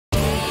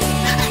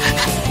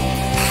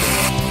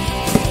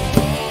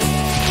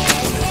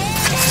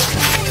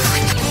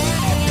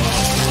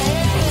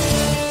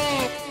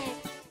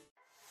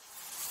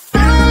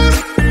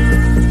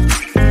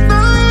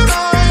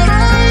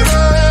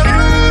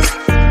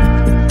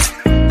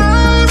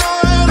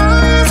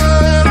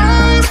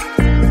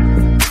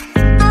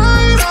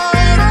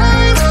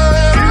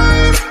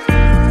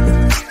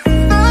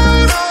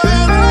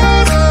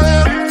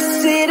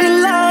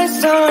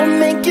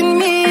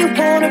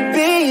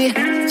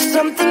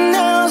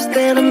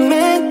that I'm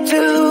meant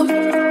to.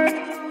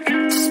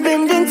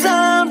 Spending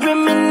time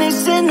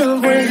reminiscing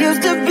of what it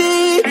used to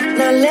be.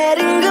 Not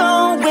letting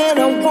go when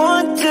I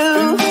want to.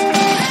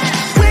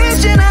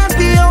 Wishing I'd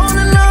be all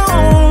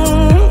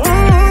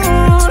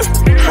alone.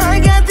 I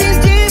got these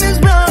demons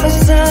by my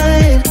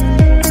side,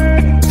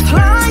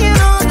 flying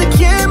on the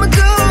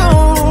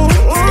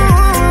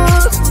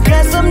chemicals.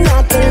 Guess I'm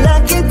not the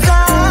lucky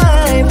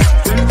type.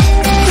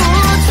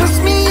 Trust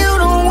me, you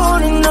don't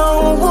wanna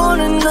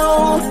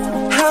know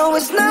how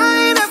it's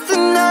night after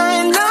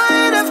night,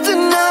 night after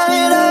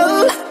night.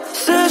 Oh,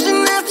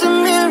 searching after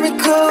miracles.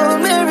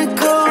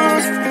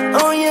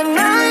 Oh yeah,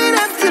 night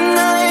after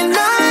night,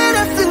 night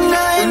after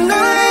night,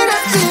 night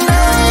after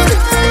night.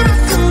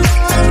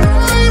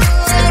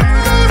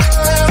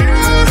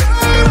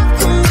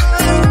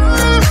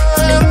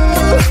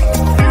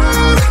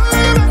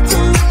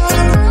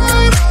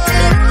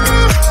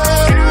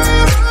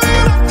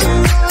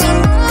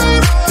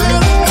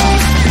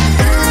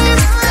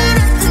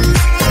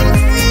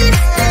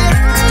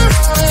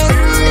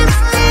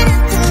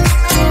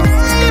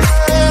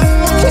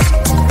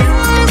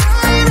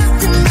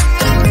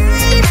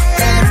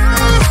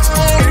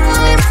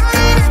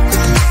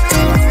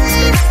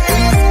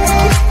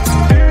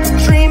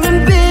 Dreaming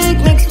big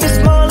makes me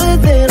smaller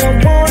than I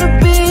wanna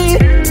be,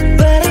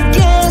 but I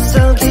guess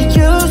I'll get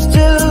used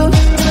to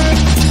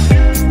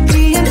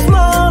being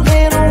small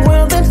in a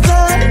world that's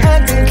not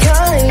acting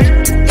kind,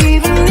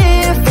 even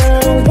if I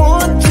don't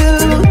want to.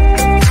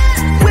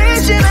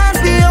 Wishing I'd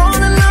be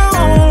all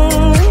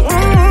alone.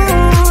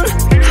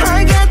 I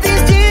got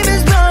these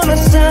demons by my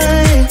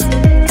side,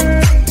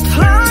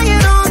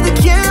 flying on the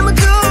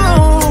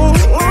chemicals.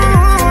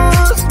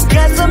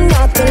 Guess I'm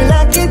not the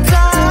lucky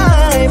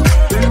type.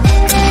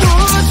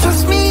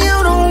 Trust me, you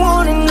don't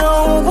wanna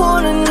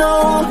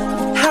know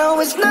how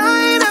it's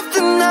night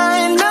after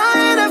night,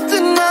 night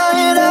after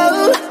night.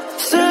 Oh,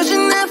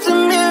 searching after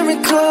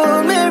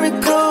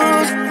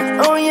miracles.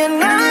 Oh yeah,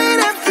 night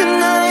after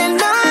night,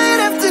 night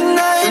after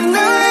night,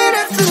 night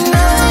after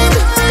night.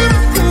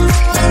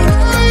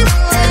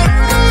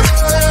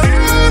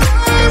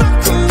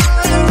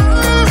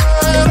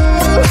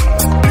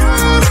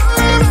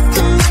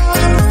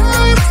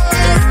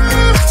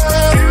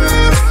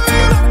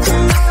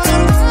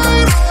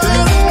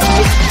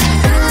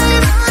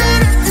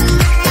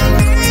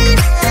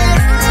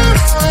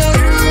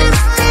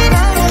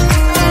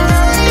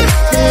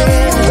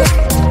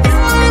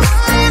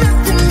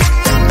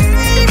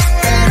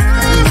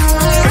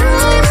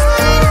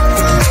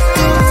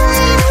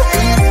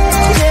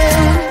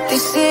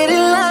 These city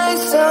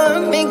lights are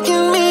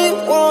making me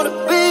wanna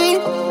be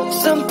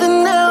something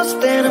else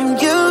that I'm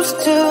used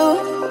to.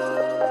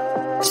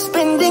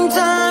 Spending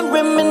time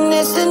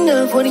reminiscing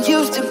of what it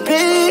used to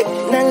be,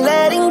 not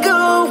letting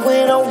go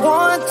when I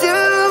want to.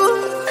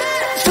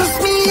 Trust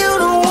me, you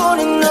don't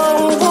wanna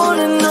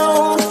know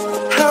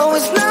how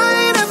it's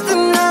night after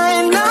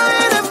night,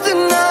 night after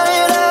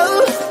night.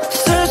 Oh,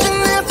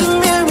 searching after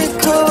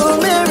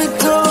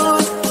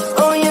miracles.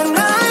 Oh yeah,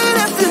 night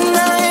after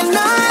night,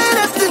 night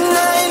after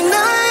night,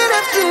 night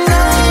after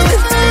night.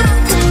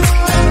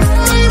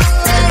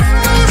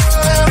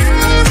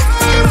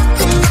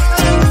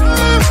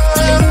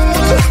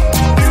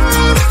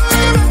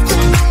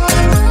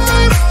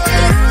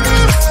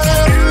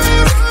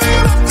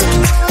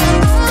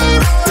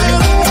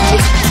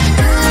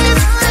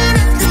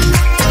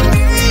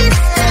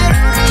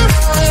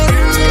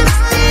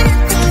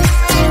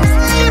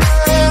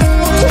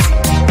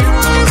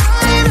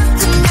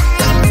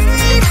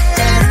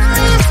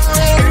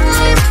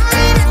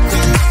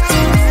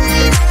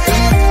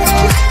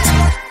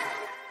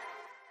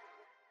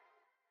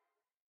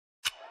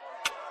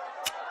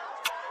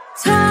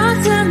 Talk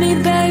to me,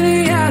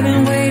 baby, I've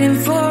been waiting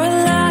for a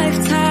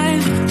lifetime.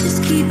 Just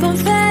keep on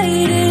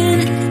fading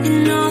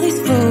in all these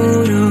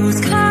photos,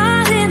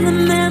 caught in the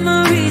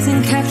memories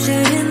and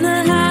captured in the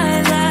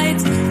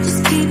highlights.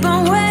 Just keep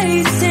on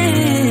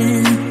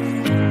waiting.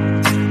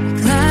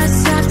 Glass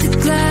after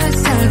glass,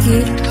 I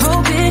keep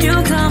hoping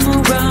you'll come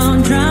around.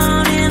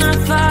 Drown in our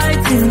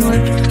fights and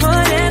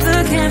whatever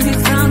can be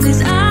found.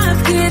 'Cause I've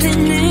given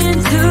in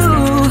to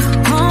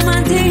all my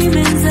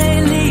demons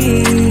lately.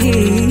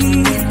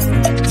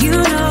 You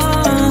know,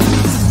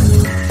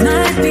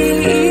 might be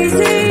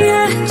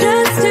easier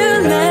just to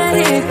let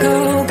it go.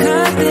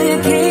 Cut the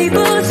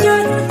cable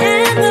short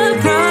and the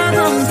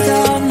problem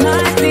solved.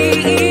 Might be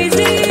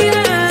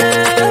easier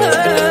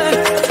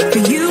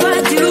for you. I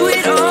do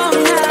it all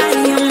night.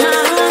 You're my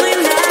only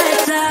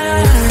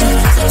lifeline.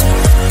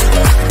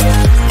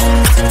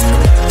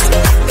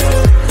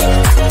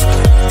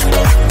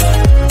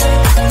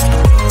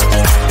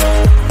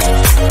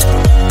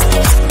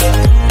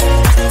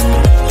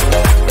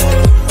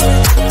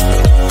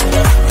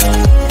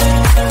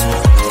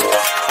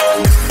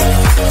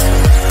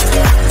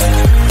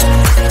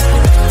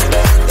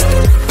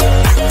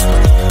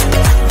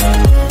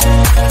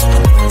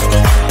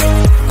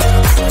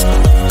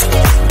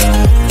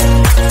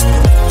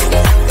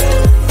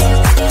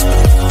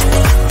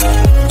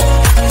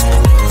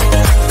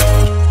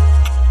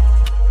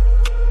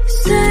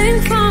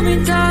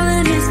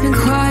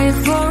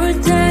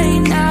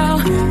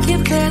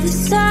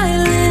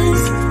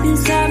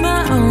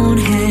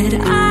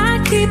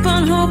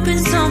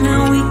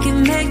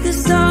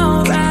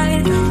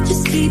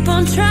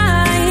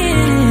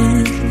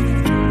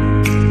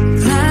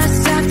 Glass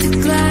after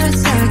glass,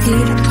 I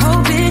keep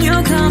hoping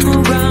you'll come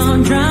around.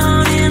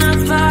 Drown in our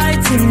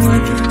fights and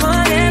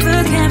whatever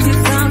can be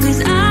found.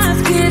 'Cause I've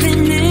given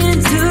in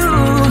to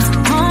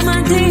all my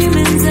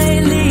demons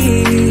lately.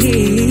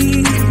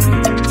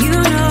 You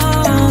know,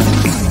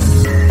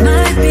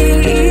 might be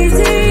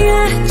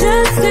easier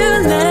just to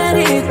let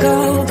it go.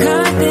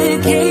 Cut the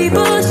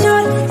cable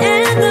short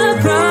and the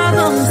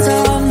problem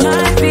solved.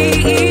 Might be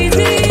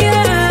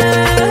easier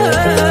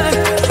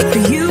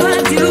for you. I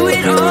do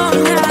it all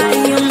night.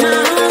 You're my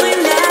only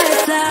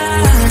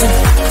lifeline.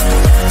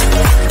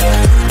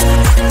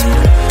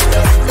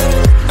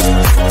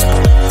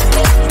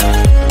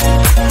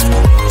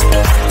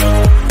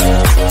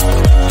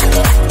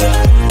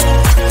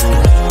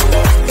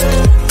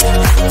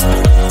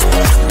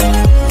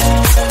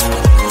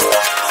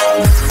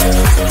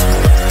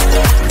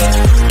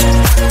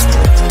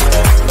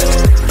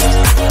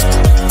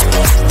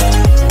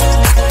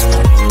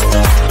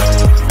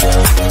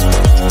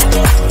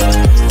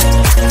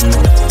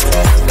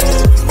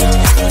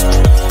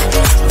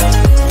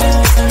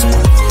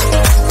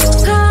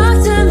 Talk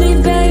to me,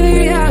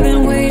 baby, I've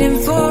been waiting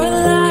for a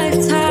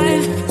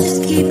lifetime. Just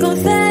keep on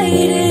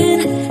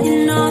fading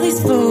in all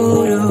these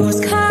photos,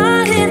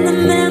 caught in the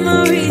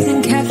memories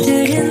and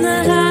captured in the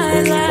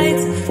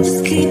highlights.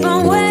 Just keep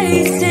on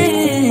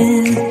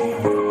wasting.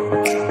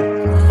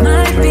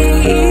 Might be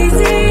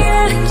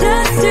easier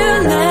just to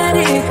let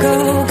it go.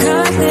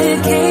 Cut the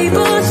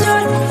cable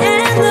short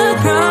and the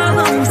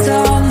problem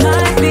solved.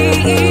 Might be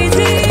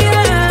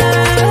easier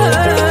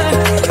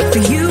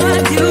for you. I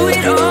do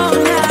it all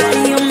night.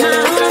 You're my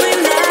only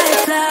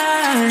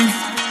lifeline.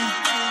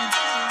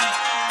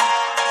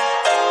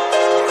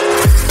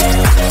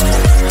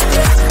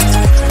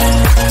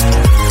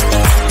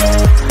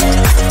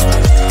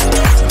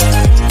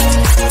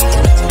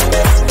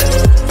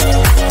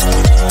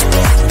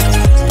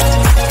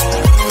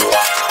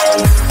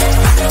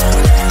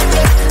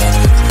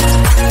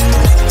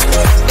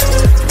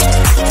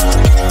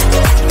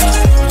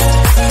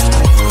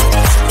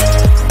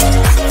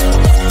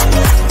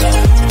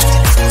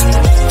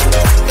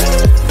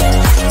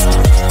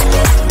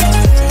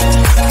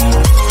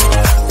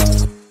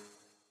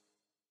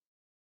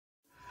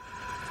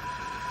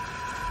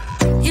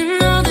 You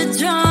know the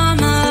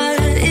drama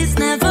is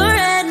never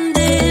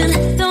ending.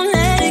 Don't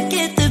let it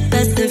get the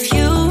best of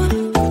you.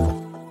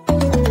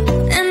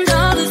 And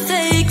all the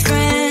fake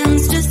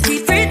friends just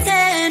keep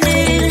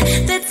pretending.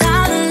 That's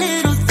how the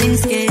little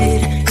things get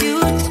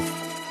cute.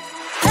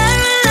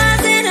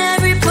 Paralyzing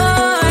every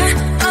pore.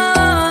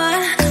 Oh,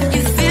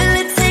 you feel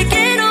it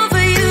taking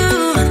over you.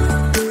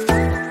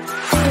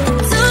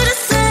 To the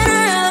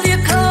center of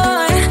your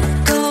core.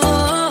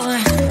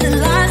 The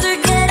lies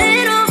are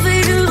getting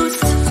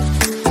overused.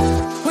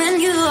 When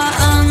you are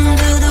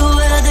under the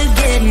weather,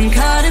 getting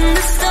caught in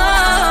the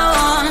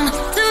storm.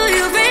 Do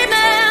you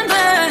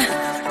remember?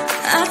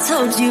 I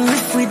told you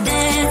if we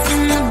dance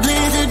in the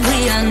blizzard, we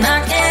are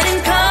not getting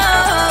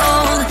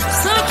cold.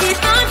 So keep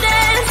on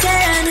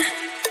dancing,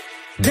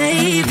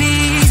 baby.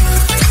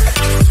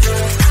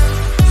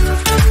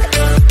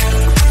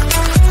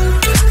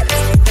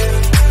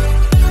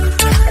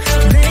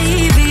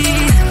 Baby.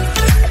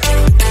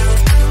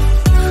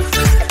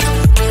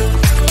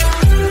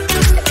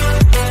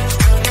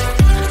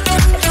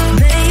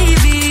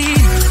 Baby.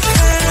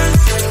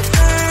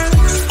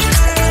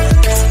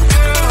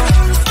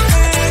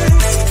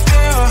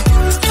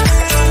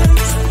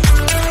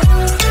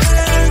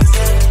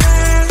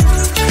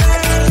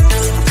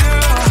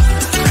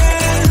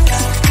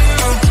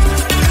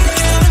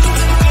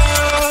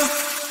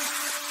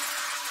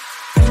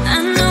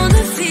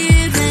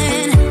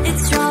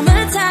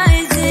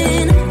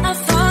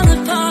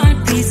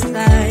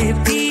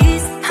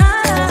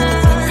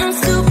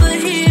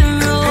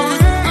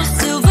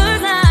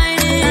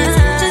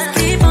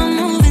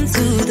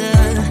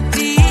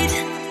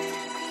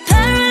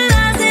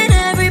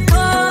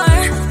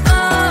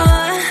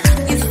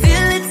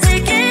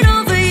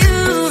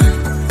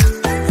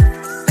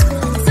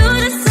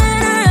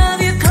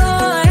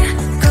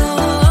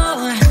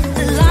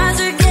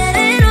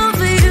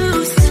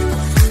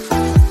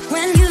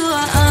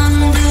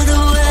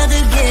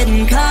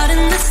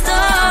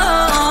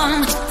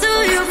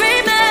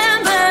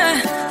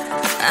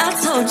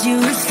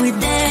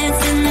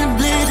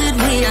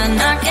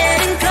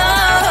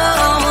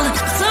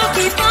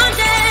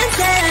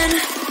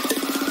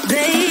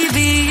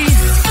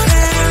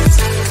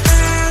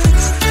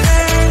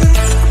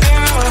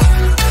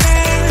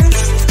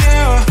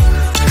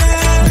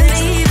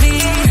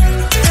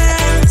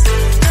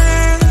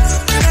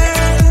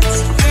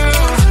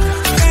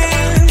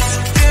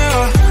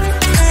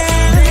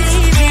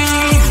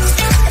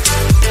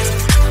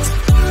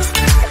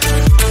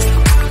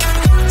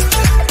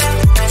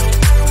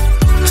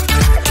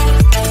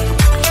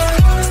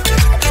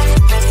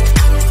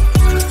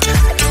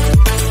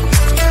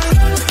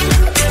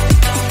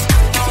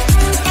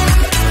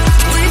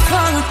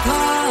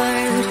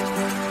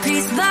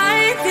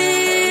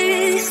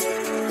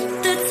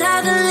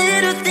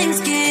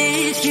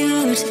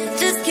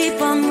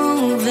 keep on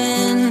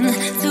moving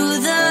to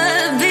the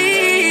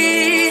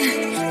beat.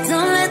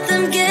 Don't let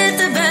them get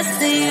the best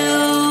of you.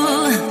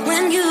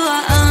 When you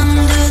are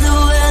under the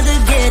weather,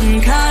 getting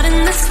caught in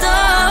the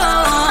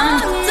storm.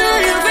 Do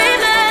you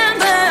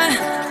remember?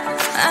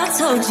 I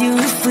told you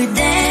if we